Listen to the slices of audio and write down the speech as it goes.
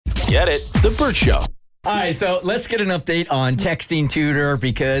Get it? The Burt Show. All right, so let's get an update on texting Tutor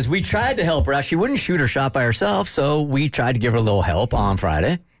because we tried to help her out. She wouldn't shoot her shot by herself, so we tried to give her a little help on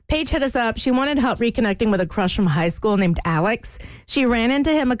Friday. Paige hit us up. She wanted help reconnecting with a crush from high school named Alex. She ran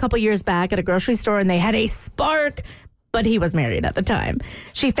into him a couple years back at a grocery store, and they had a spark, but he was married at the time.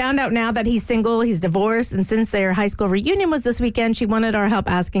 She found out now that he's single, he's divorced, and since their high school reunion was this weekend, she wanted our help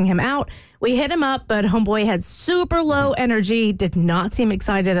asking him out. We hit him up, but homeboy had super low energy, did not seem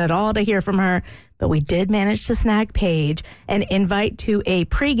excited at all to hear from her, but we did manage to snag Paige and invite to a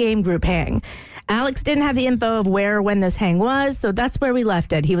pregame group hang. Alex didn't have the info of where or when this hang was, so that's where we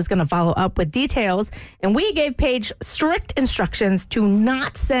left it. He was going to follow up with details, and we gave Paige strict instructions to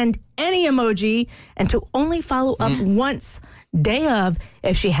not send any emoji and to only follow up once, day of,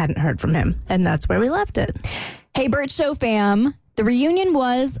 if she hadn't heard from him. And that's where we left it. Hey, Burt Show fam. The reunion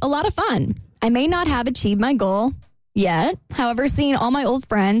was a lot of fun. I may not have achieved my goal yet. However, seeing all my old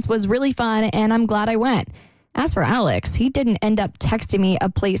friends was really fun, and I'm glad I went. As for Alex, he didn't end up texting me a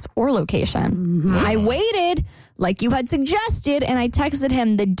place or location. I waited like you had suggested, and I texted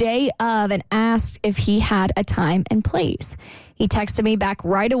him the day of and asked if he had a time and place. He texted me back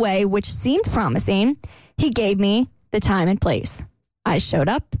right away, which seemed promising. He gave me the time and place. I showed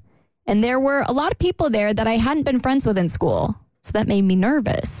up, and there were a lot of people there that I hadn't been friends with in school, so that made me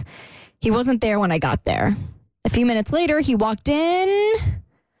nervous. He wasn't there when I got there. A few minutes later, he walked in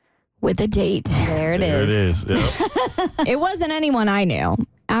with a date. There it is. Yep. It wasn't anyone I knew.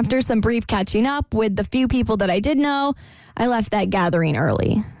 After some brief catching up with the few people that I did know, I left that gathering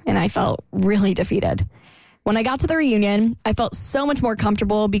early, and I felt really defeated. When I got to the reunion, I felt so much more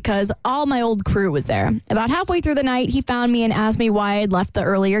comfortable because all my old crew was there. About halfway through the night, he found me and asked me why I'd left the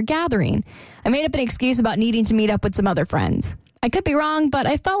earlier gathering. I made up an excuse about needing to meet up with some other friends. I could be wrong, but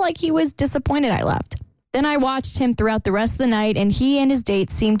I felt like he was disappointed I left. Then I watched him throughout the rest of the night, and he and his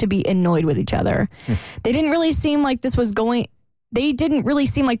date seemed to be annoyed with each other. They didn't really seem like this was going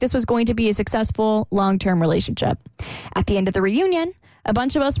to be a successful long-term relationship. At the end of the reunion, a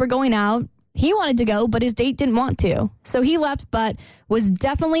bunch of us were going out. He wanted to go, but his date didn't want to. So he left, but was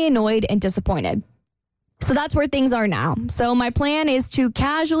definitely annoyed and disappointed. So that's where things are now. So my plan is to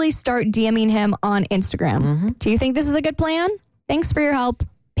casually start DMing him on Instagram. Do you think this is a good plan? Thanks for your help,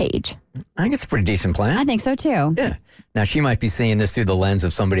 Paige. I think it's a pretty decent plan. I think so, too. Yeah. Now, she might be seeing this through the lens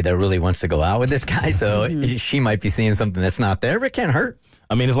of somebody that really wants to go out with this guy, so she might be seeing something that's not there, but it can't hurt.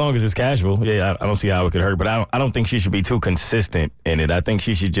 I mean, as long as it's casual, I don't see how it could hurt. But I don't think she should be too consistent in it. I think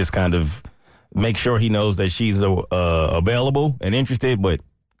she should just kind of make sure he knows that she's available and interested, but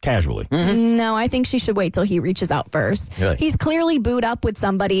casually. No, I think she should wait till he reaches out first. Really? He's clearly booed up with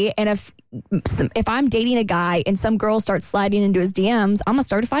somebody, and if I'm dating a guy and some girl starts sliding into his DMs, I'm going to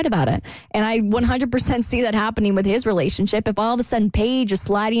start a fight about it. And I 100% see that happening with his relationship. If all of a sudden Paige is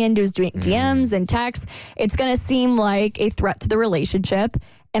sliding into his DMs and texts, it's going to seem like a threat to the relationship,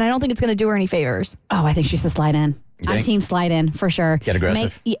 and I don't think it's going to do her any favors. Oh, I think she should slide in. Okay. I'm team slide in for sure. Get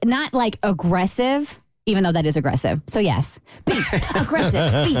aggressive. Not like aggressive, even though that is aggressive. So yes, be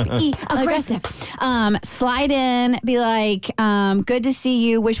aggressive. Be aggressive. Slide in, be like, good to see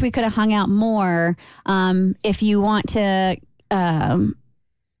you. Wish we could have hung out more. If you want to...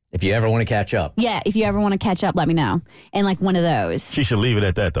 if you ever want to catch up. Yeah, if you ever want to catch up, let me know. And like one of those. She should leave it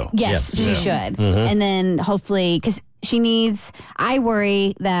at that, though. Yes, she should. And then hopefully, because I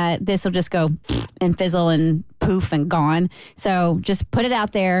worry that this will just go and fizzle and poof and gone. So just put it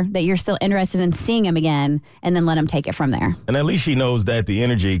out there that you're still interested in seeing him again, and then let him take it from there. And at least she knows that the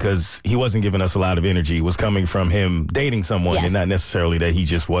energy, because he wasn't giving us a lot of energy, was coming from him dating someone and not necessarily that he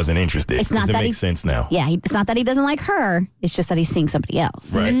just wasn't interested. It's not it that makes sense now. Yeah, it's not that he doesn't like her. It's just that he's seeing somebody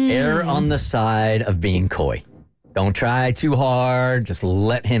else. Right. Err on the side of being coy. Don't try too hard. Just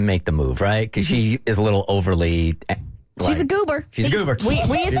let him make the move, right? Because she is a little overly... She's a goober. She's a goober. We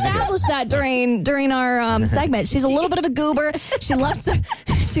established that during our segment. She's a little bit of a goober. She loves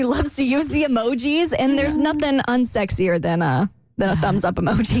to use the emojis, and there's nothing unsexier than a thumbs up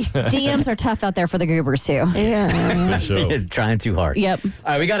emoji. DMs are tough out there for the goobers too. Yeah. For sure. Trying too hard. Yep. All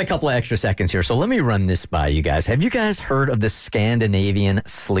right, we got a couple of extra seconds here, so let me run this by you guys. Have you guys heard of the Scandinavian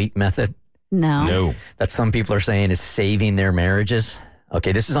sleep method? No. That some people are saying is saving their marriages?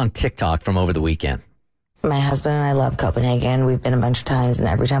 Okay, this is on TikTok from over the weekend. My husband and I love Copenhagen. We've been a bunch of times, and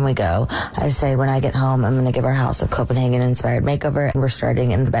every time we go, I say when I get home, I'm going to give our house a Copenhagen-inspired makeover, and we're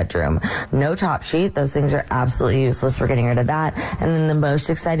starting in the bedroom. No top sheet. Those things are absolutely useless. We're getting rid of that. And then the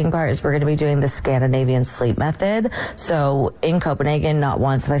most exciting part is we're going to be doing the Scandinavian sleep method. So in Copenhagen, not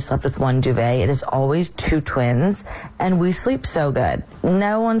once have I slept with one duvet. It is always 2 twins, and we sleep so good.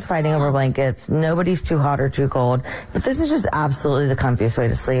 No one's fighting over blankets. Nobody's too hot or too cold. But this is just absolutely the comfiest way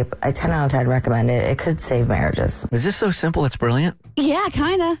to sleep. I 10 out of 10 recommend it. It could save marriages. Is this so simple? It's brilliant. Yeah,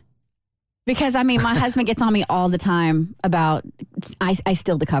 kind of. Because, I mean, my husband gets on me all the time about I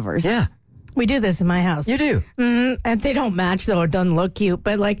steal the covers. Yeah. We do this in my house. You do? And they don't match, though. It doesn't look cute.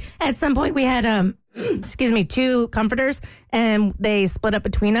 But, like, at some point we had, 2 comforters, and they split up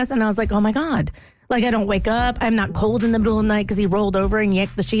between us. And I was like, oh, my God. Like, I don't wake up. I'm not cold in the middle of the night because he rolled over and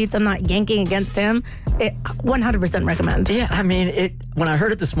yanked the sheets. I'm not yanking against him. 100% recommend. Yeah, I mean, when I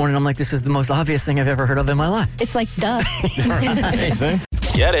heard it this morning, I'm like, this is the most obvious thing I've ever heard of in my life. It's like, duh. Right. Makes sense.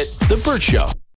 Get it? The Burt Show.